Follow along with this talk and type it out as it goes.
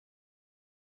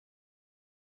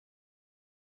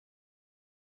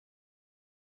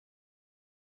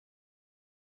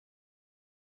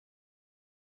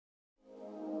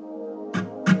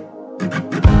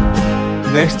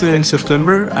Next in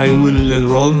September, I will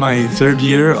enroll my third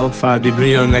year of a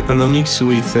degree on economics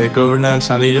with governance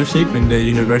and leadership in the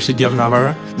University of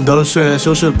Navarra. Those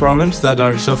social problems that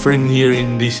are suffering here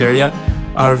in this area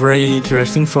are very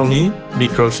interesting for me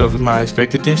because of my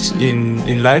expectations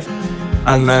in life.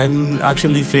 And I'm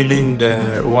actually feeling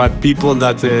what people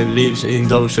that live in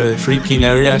those freaking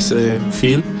areas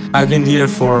feel. I've been here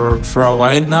for a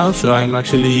while now, so I'm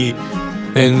actually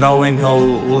knowing how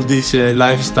all this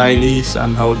lifestyle is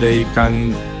and how they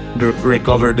can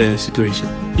recover the situation.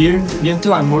 Here in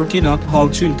Ibiricu, I'm working on how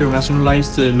to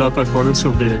internationalize the local products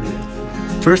of the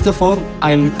area. First of all,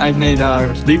 I made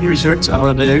a big research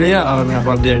about the area and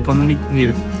about the economic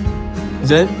need.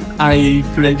 Then I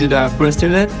created a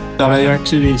questionnaire that I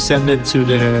actually sent it to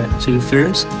the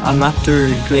firms, and after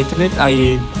creating it,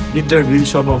 I interviewed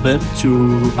some of them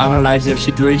to analyze their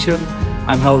situation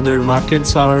and how their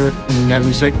markets are in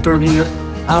every sector here.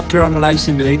 After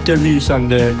analyzing the interviews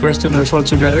and the questionnaires all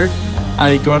together,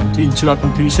 I got into a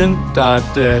conclusion that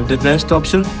the best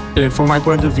option, from my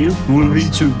point of view, will be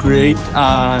to create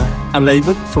a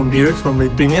label from here, from my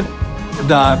opinion,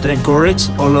 that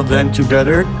encourages all of them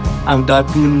together, and that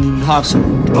will have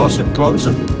some pros and cons.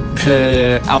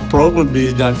 A pro would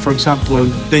be that, for example,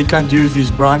 they can use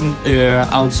this brand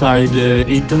outside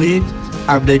Italy,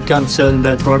 and they can sell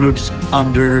their products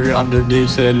under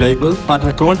this label. But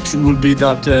a con would be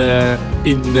that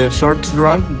in the short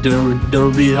run there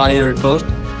will be higher cost,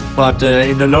 but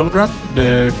in the long run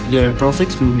the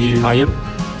profits will be higher.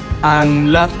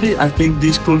 And lastly, I think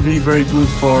this could be very good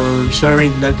for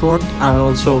sharing network and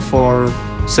also for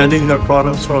selling their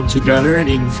products all together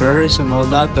in fairs and all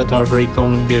that are very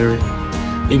common here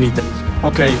in Italy.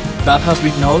 Okay, that has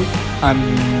been all, and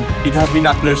it has been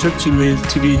a pleasure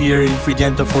to be here in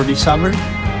Frigento for this summer,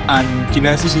 and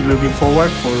Kinesis is looking forward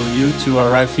for you to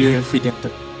arrive here in Frigento.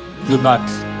 Good luck.